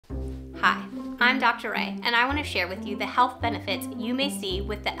Hi, I'm Dr. Ray, and I want to share with you the health benefits you may see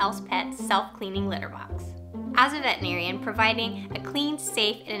with the ELS PET self-cleaning litter box. As a veterinarian, providing a clean,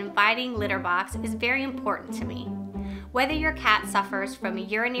 safe, and inviting litter box is very important to me. Whether your cat suffers from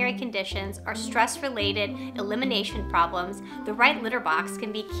urinary conditions or stress-related elimination problems, the right litter box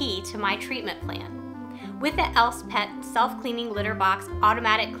can be key to my treatment plan. With the ELS PET self-cleaning litter box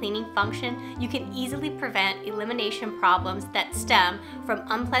automatic cleaning function, you can easily prevent elimination problems that stem from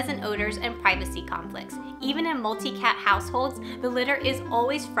unpleasant odors and privacy conflicts. Even in multi-cat households, the litter is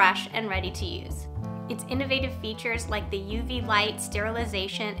always fresh and ready to use. Its innovative features like the UV light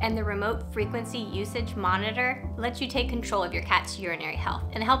sterilization and the remote frequency usage monitor lets you take control of your cat's urinary health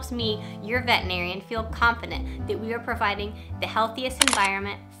and helps me, your veterinarian, feel confident that we are providing the healthiest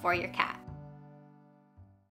environment for your cat.